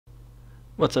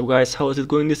What's up guys, how is it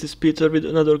going? This is Peter with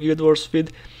another Guild Wars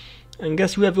vid. And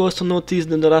guess you have also noticed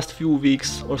in the last few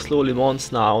weeks or slowly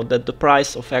months now that the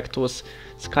price of ectos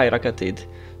skyrocketed.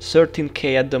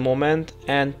 13k at the moment,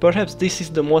 and perhaps this is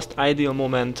the most ideal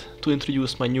moment to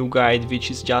introduce my new guide,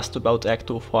 which is just about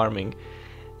ecto farming.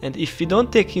 And if we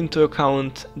don't take into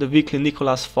account the weekly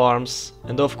Nicholas farms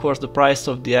and of course the price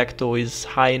of the ecto is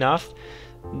high enough,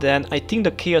 then I think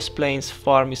the Chaos Plains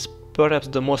farm is perhaps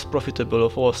the most profitable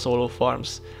of all solo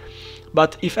farms.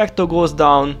 But if ecto goes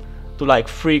down to like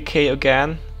 3k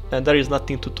again, then there is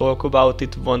nothing to talk about,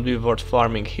 it won't be worth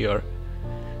farming here.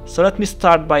 So let me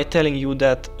start by telling you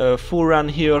that a full run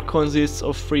here consists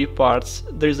of 3 parts.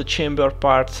 There is a chamber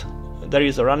part, there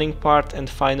is a running part, and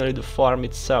finally the farm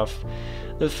itself.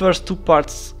 The first 2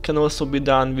 parts can also be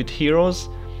done with heroes,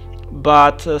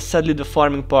 but sadly the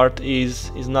farming part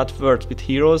is not worth with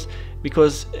heroes,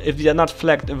 because if they are not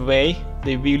flagged away,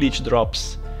 they will each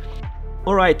drops.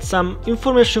 Alright, some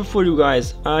information for you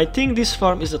guys. I think this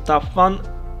farm is a tough one,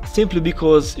 simply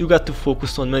because you got to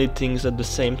focus on many things at the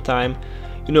same time.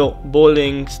 You know,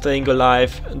 bowling, staying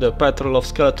alive, the patrol of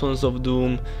Skeletons of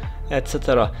Dhuum,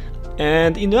 etc.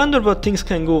 And in the Underworld things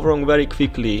can go wrong very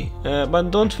quickly, but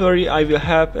don't worry, I will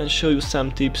help and show you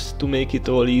some tips to make it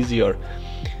all easier.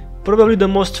 Probably the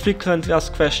most frequently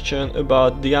asked question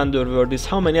about the Underworld is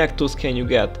how many ectos can you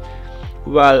get?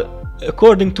 Well,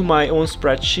 according to my own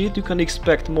spreadsheet, you can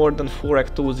expect more than 4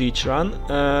 ectos each run,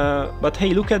 but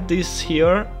hey, look at this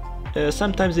here.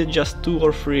 Sometimes it's just 2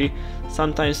 or 3,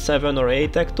 sometimes 7 or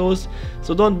 8 ectos,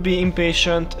 so don't be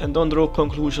impatient and don't draw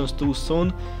conclusions too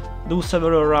soon. Do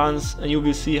several runs and you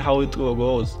will see how it all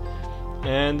goes.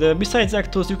 And besides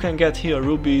ectos, you can get here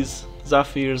rubies,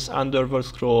 zephyrs, underworld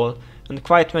scroll, and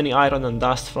quite many iron and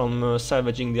dust from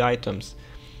salvaging the items.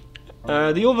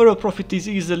 The overall profit is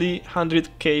easily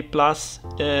 100k plus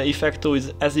if ecto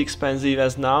is as expensive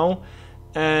as now,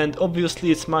 and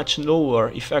obviously it's much lower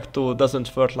if ecto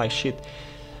doesn't work like shit.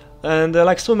 And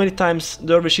like so many times,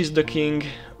 Dervish is the king,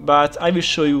 but I will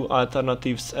show you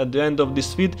alternatives at the end of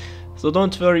this vid, so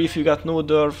don't worry if you got no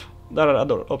Derv, there are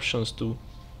other options too.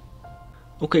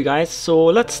 Okay guys, so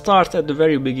let's start at the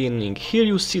very beginning. Here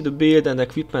you see the build and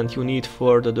equipment you need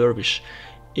for the Dervish.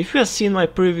 If you have seen my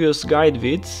previous guide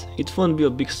vids, it won't be a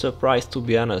big surprise, to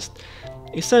be honest.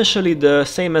 Essentially the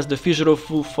same as the Fissure of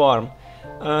Wu farm.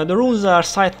 The runes are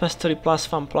Sight Mastery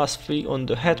 +1 +3 on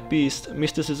the headpiece,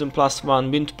 Mysticism +1,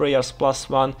 Wind Prayers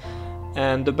 +1,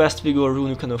 and the best Vigor rune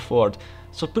you can afford.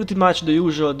 So pretty much the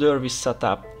usual Dervish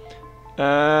setup.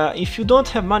 If you don't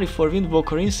have money for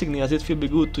Windwalker insignias, it will be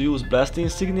good to use Blessed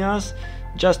insignias.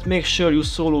 Just make sure you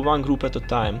solo one group at a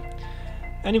time.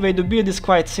 Anyway, the build is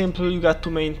quite simple. You got to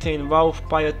maintain Vow of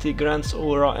Piety, Grant's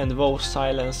Aura, and Vow of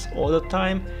Silence all the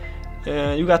time.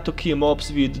 You got to kill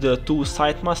mobs with the 2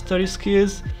 Sight Mastery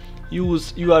skills,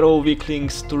 use URO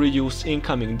weaklings to reduce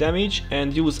incoming damage,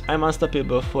 and use I'm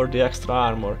Unstoppable for the extra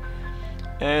armor.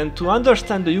 And to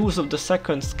understand the use of the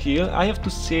second skill, I have to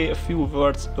say a few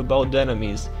words about the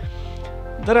enemies.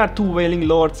 There are 2 Wailing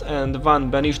Lords and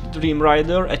 1 Banished Dream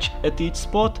Rider at each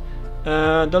spot.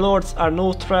 The Lords are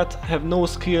no threat, have no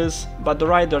skills, but the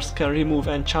Riders can remove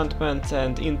enchantments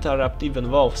and interrupt even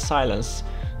Vow of Silence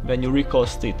when you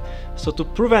recast it. So to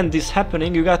prevent this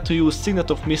happening, you got to use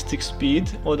Signet of Mystic Speed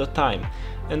all the time.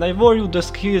 And I warn you, the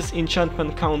skill's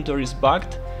enchantment counter is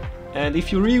bugged, and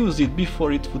if you reuse it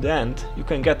before it would end, you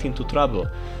can get into trouble.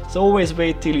 So always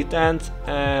wait till it ends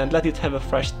and let it have a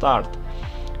fresh start.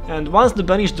 And once the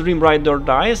Banished Dream Rider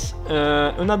dies,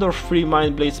 another 3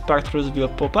 Mindblade Spectres will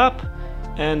pop up,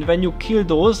 and when you kill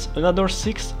those, another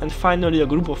 6, and finally a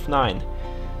group of 9.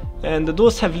 And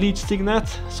those have Leech Signet,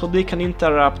 so they can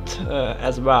interrupt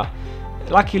as well.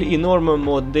 Luckily in normal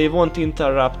mode they won't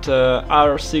interrupt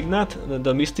our Signet,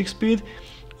 the Mystic Speed,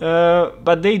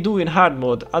 but they do in hard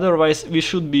mode, otherwise we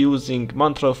should be using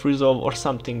Mantra of Resolve or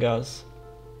something else.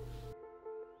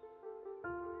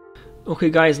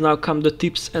 Okay guys, now come the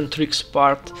tips and tricks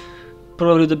part.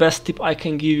 Probably the best tip I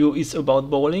can give you is about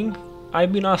bowling.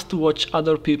 I've been asked to watch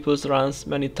other people's runs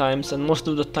many times, and most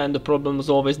of the time the problem was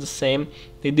always the same.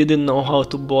 They didn't know how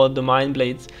to bowl the mind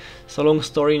blades. So long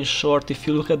story in short, if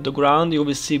you look at the ground you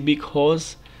will see big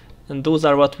holes, and those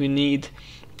are what we need.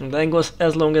 And then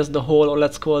as long as the hole, or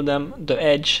let's call them the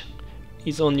edge,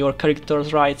 is on your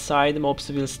character's right side, mobs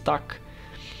will stuck.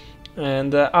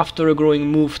 And after a growing,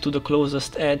 move to the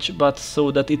closest edge, but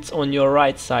so that it's on your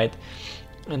right side.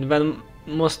 And when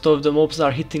most of the mobs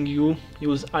are hitting you,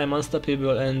 use I'm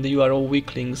Unstoppable and URO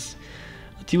weaklings.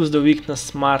 But use the weakness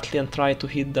smartly and try to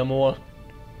hit them all.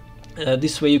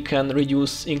 This way you can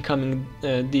reduce incoming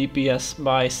DPS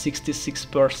by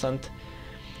 66%.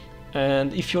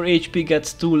 and if your HP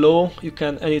gets too low, you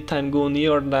can anytime go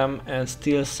near them and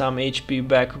steal some HP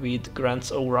back with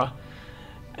Grant's aura.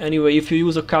 Anyway, if you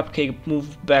use a cupcake,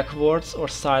 move backwards or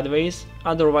sideways,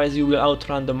 otherwise you will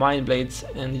outrun the mind blades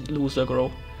and lose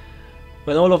aggro.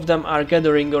 When all of them are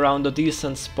gathering around a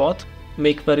decent spot,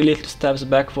 make very little steps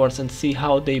backwards and see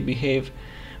how they behave.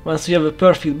 Once you have a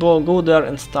perfect ball, go there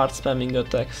and start spamming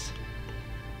attacks.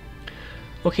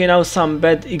 Okay, now some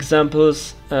bad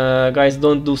examples. Guys,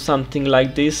 don't do something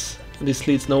like this. This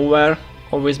leads nowhere.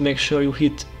 Always make sure you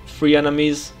hit 3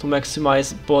 enemies to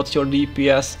maximize both your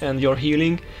DPS and your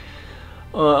healing.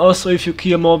 Also, if you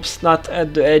kill mobs not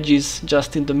at the edges,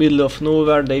 just in the middle of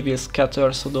nowhere, they will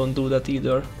scatter, so don't do that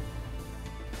either.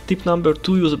 Tip number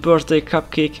 2, use a birthday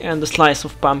cupcake and a slice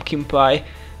of pumpkin pie.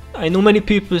 I know many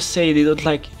people say they don't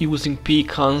like using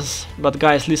pecans, but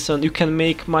guys, listen, you can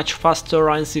make much faster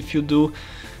runs if you do,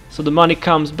 so the money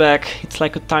comes back. It's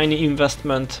like a tiny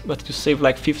investment, but you save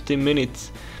like 15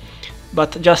 minutes.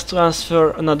 But just to answer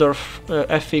another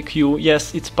FAQ,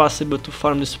 yes, it's possible to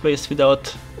farm this place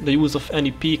without the use of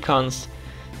any pecans.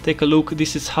 Take a look,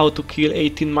 this is how to kill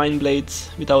 18 mind blades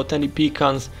without any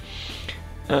pecans.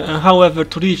 However,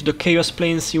 to reach the Chaos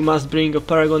Plains you must bring a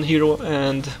Paragon hero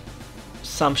and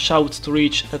some shouts to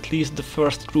reach at least the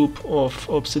first group of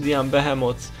obsidian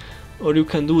behemoths, or you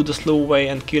can do the slow way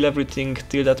and kill everything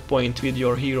till that point with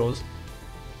your heroes.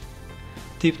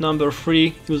 Tip number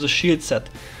 3, use a shield set.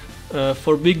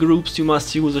 For big groups you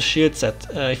must use a shield set.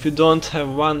 If you don't have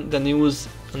one, then use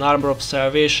an Armor of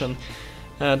Salvation.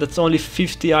 That's only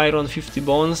 50 iron, 50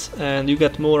 bones, and you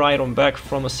get more iron back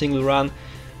from a single run.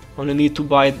 Only need to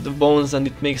buy the bones and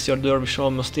it makes your Dervish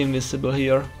almost invincible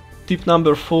here. Tip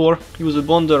number 4, use a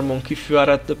Bonder Monk if you are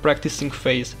at the practicing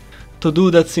phase. To do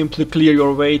that, simply clear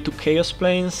your way to Chaos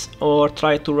Plains or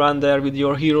try to run there with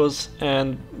your heroes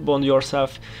and bond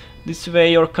yourself. This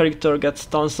way your character gets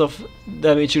tons of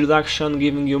damage reduction,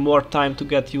 giving you more time to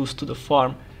get used to the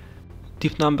farm.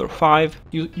 Tip number 5,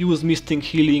 use Mystic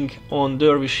Healing on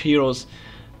Dervish heroes.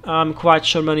 I'm quite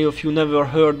sure many of you never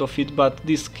heard of it, but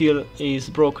this skill is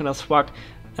broken as fuck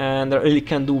and really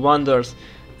can do wonders.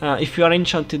 If you are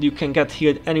enchanted, you can get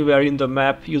healed anywhere in the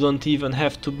map, you don't even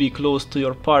have to be close to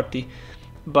your party.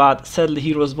 But sadly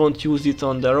heroes won't use it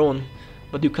on their own,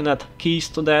 but you can add keys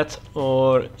to that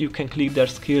or you can click their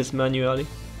skills manually.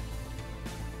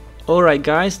 Alright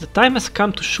guys, the time has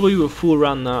come to show you a full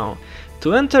run now.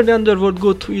 To enter the Underworld,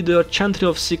 go to either Chantry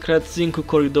of Secrets, Zinco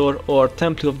Corridor or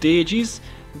Temple of the Ages,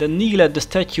 then kneel at the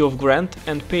statue of Grant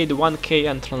and pay the 1k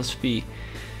entrance fee.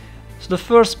 So the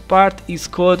first part is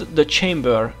called the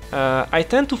Chamber. I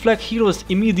tend to flag heroes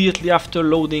immediately after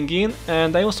loading in,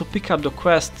 and I also pick up the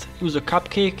quest, use a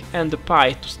cupcake and the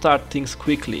pie to start things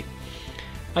quickly.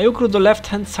 I aggro the left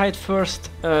hand side first,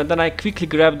 then I quickly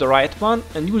grab the right one,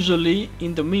 and usually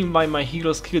in the meanwhile my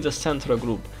heroes kill the central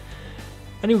group.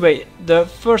 Anyway, the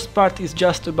first part is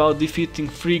just about defeating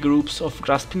 3 groups of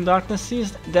Grasping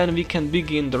Darknesses, then we can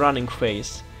begin the running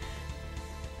phase.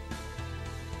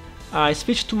 I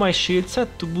switch to my shield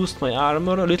set to boost my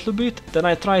armor a little bit, then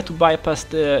I try to bypass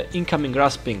the incoming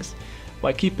Graspings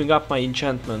by keeping up my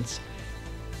enchantments.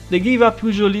 They give up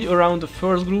usually around the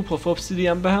first group of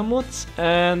obsidian behemoths,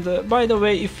 and by the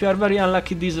way, if you are very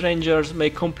unlucky, these rangers may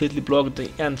completely block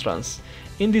the entrance.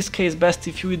 In this case, best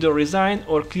if you either resign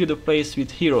or clear the place with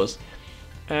heroes.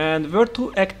 And where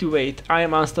to activate, I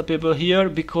am unstoppable here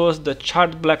because the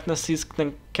charred blacknesses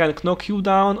can knock you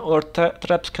down or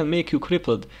traps can make you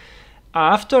crippled.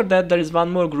 After that there is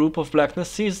one more group of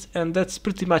blacknesses, and that's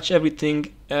pretty much everything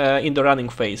in the running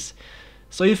phase.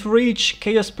 So if you reach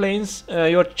Chaos Plains,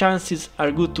 your chances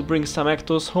are good to bring some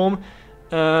ectos home.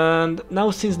 And now,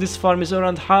 since this farm is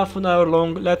around half an hour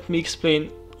long, let me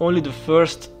explain only the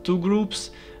first 2 groups,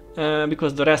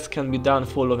 because the rest can be done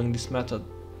following this method.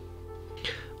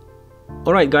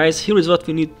 Alright guys, here is what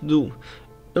we need to do.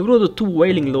 Aggro the 2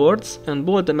 Wailing Lords and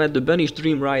bolt them at the Banished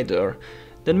Dream Rider.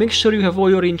 Then make sure you have all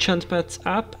your enchantments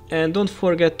up, and don't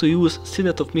forget to use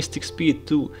Signet of Mystic Speed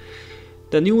too.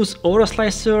 Then use Aura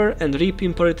Slicer and Reap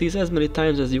Impurities as many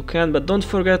times as you can, but don't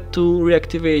forget to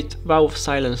reactivate Vow of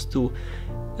Silence too.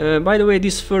 By the way,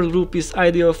 this first group is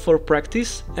ideal for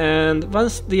practice, and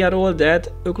once they are all dead,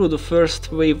 aggro the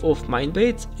first wave of Mind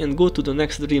Baits and go to the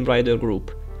next Dream Rider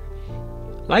group.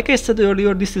 Like I said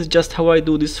earlier, this is just how I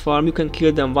do this farm, you can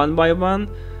kill them one by one.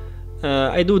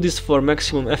 I do this for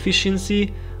maximum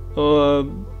efficiency,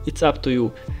 it's up to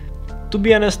you. To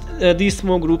be honest, these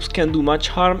small groups can do much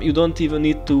harm, you don't even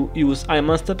need to use I am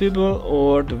unstoppable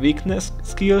or the weakness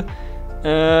skill,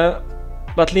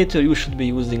 but later you should be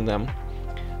using them.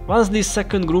 Once this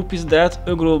second group is dead,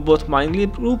 aggro both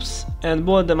mind groups and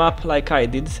ball them up like I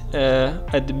did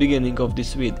at the beginning of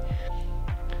this vid.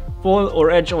 Wall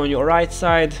or edge on your right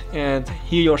side and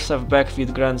heal yourself back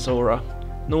with Grand Zora.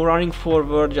 No running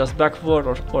forward, just backward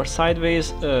or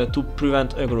sideways to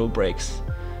prevent aggro breaks.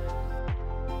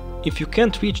 If you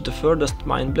can't reach the furthest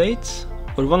mind blades,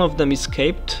 or one of them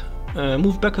escaped,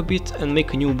 move back a bit and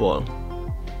make a new ball.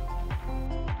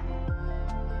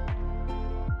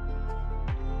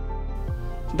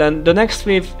 Then the next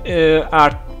wave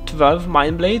are 12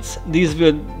 mind blades. These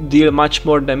will deal much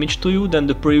more damage to you than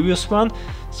the previous one,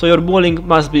 so your bowling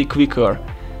must be quicker.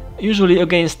 Usually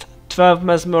against 12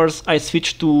 Mesmers I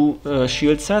switch to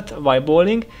shield set while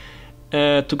bowling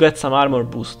to get some armor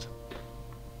boost.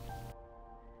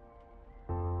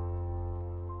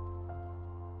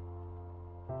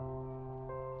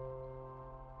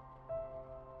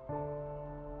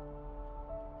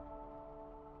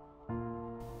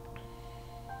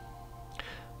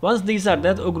 Once these are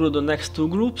dead, aggro the next two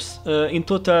groups. In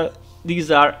total these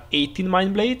are 18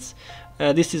 mind blades.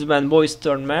 This is when boys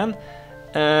turn men.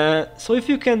 So if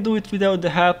you can do it without the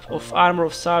help of Armor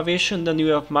of Salvation, then you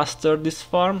have mastered this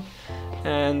farm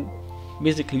and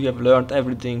basically you have learned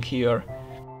everything here.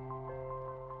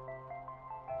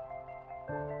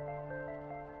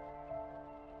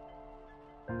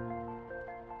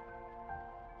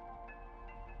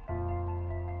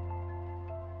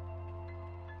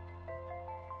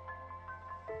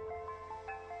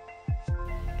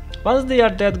 Once they are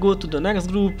dead, go to the next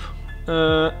group,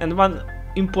 and one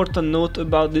important note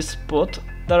about this spot: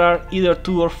 there are either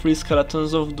 2 or 3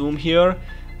 Skeletons of Dhuum here,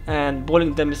 and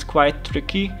bowling them is quite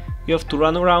tricky. You have to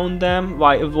run around them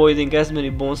while avoiding as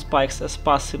many bone spikes as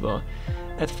possible.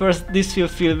 At first this will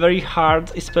feel very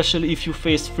hard, especially if you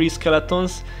face 3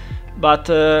 skeletons, but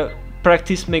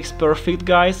practice makes perfect,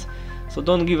 guys. So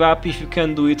don't give up if you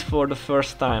can do it for the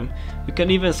first time. You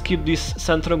can even skip this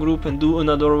central group and do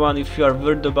another one if you are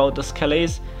worried about the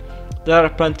skelets. There are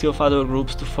plenty of other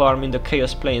groups to farm in the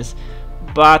Chaos Plains.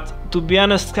 But to be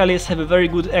honest, skelets have a very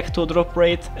good ecto drop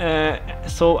rate,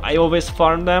 so I always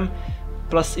farm them.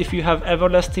 Plus, if you have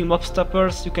everlasting mob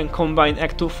stoppers, you can combine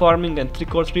ecto farming and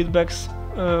trick-or-treat bags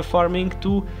farming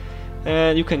too.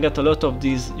 And you can get a lot of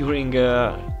these during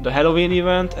the Halloween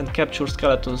event and capture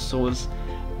skeleton souls.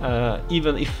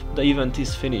 Even if the event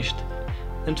is finished.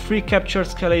 And 3 captured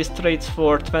skelets trades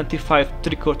for 25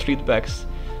 trick-or-treat bags.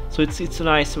 So it's a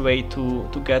nice way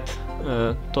to get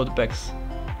tote bags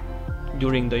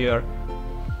during the year.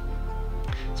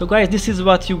 So guys, this is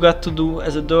what you got to do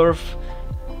as a dwarf.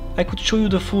 I could show you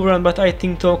the full run, but I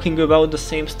think talking about the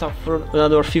same stuff for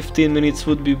another 15 minutes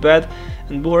would be bad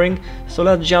and boring. So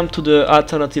let's jump to the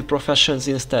alternative professions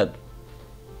instead.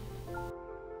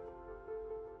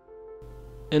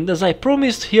 And as I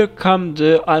promised, here come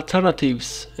the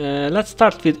alternatives. Let's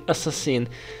start with Assassin.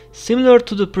 Similar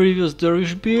to the previous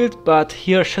Dervish build, but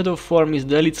here Shadow Form is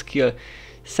the elite skill.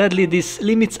 Sadly, this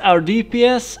limits our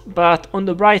DPS, but on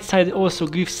the bright side also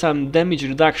gives some damage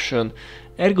reduction,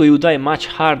 ergo you die much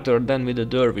harder than with the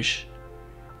Dervish.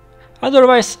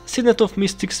 Otherwise, Signet of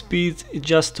Mystic Speed is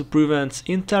just to prevent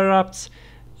interrupts,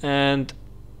 and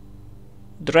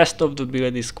the rest of the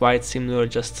build is quite similar,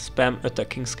 just spam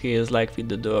attacking skills like with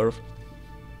the Dwarf.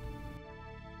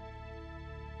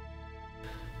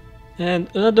 And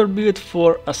another build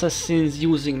for assassins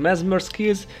using Mesmer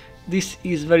skills. This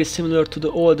is very similar to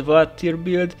the old Vault tier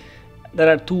build. There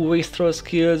are 2 Wastrel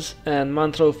skills and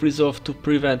Mantra of Resolve to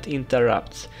prevent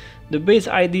interrupts. The base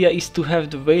idea is to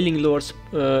have the Wailing Lords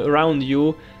around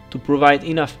you to provide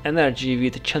enough energy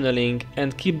with channeling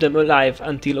and keep them alive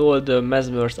until all the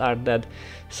Mesmers are dead.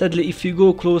 Sadly, if you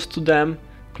go close to them,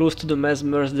 close to the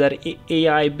Mesmers, their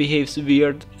AI behaves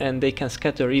weird and they can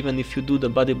scatter even if you do the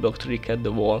body block trick at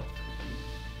the wall.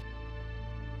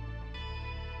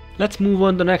 Let's move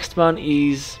on. The next one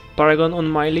is Paragon on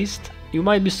my list. You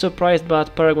might be surprised,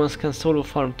 but Paragons can solo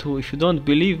farm too. If you don't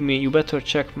believe me, you better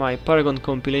check my Paragon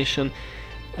compilation.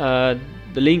 The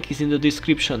link is in the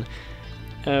description.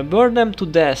 Burn them to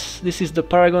death. This is the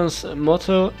Paragon's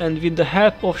motto, and with the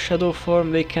help of Shadow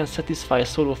Form they can satisfy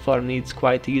solo farm needs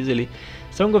quite easily.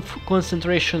 Song of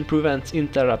Concentration prevents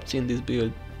interrupts in this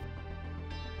build.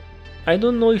 I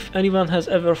don't know if anyone has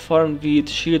ever farmed with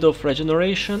Shield of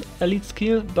Regeneration elite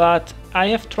skill, but I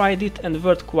have tried it and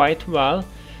worked quite well.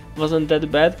 Wasn't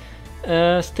that bad.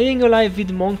 Staying alive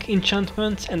with Monk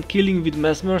enchantments and killing with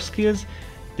Mesmer skills,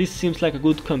 this seems like a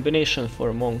good combination for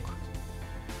a Monk.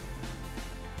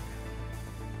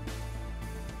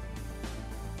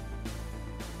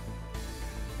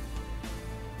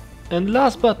 And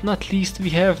last but not least, we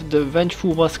have the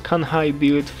Vengeful Was Kanhai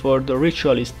build for the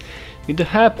Ritualist. With the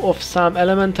help of some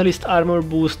Elementalist armor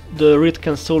boost, the Rit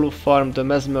can solo farm the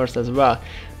Mesmers as well.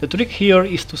 The trick here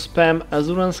is to spam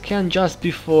Azuran Scan just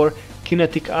before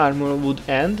kinetic armor would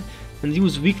end and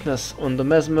use weakness on the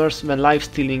Mesmers when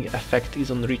lifestealing effect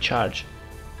is on recharge.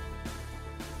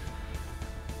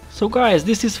 So guys,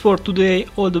 this is for today.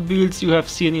 All the builds you have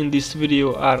seen in this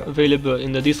video are available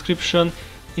in the description.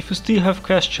 If you still have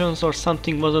questions or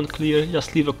something wasn't clear,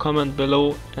 just leave a comment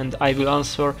below and I will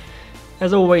answer.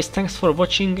 As always, thanks for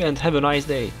watching and have a nice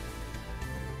day.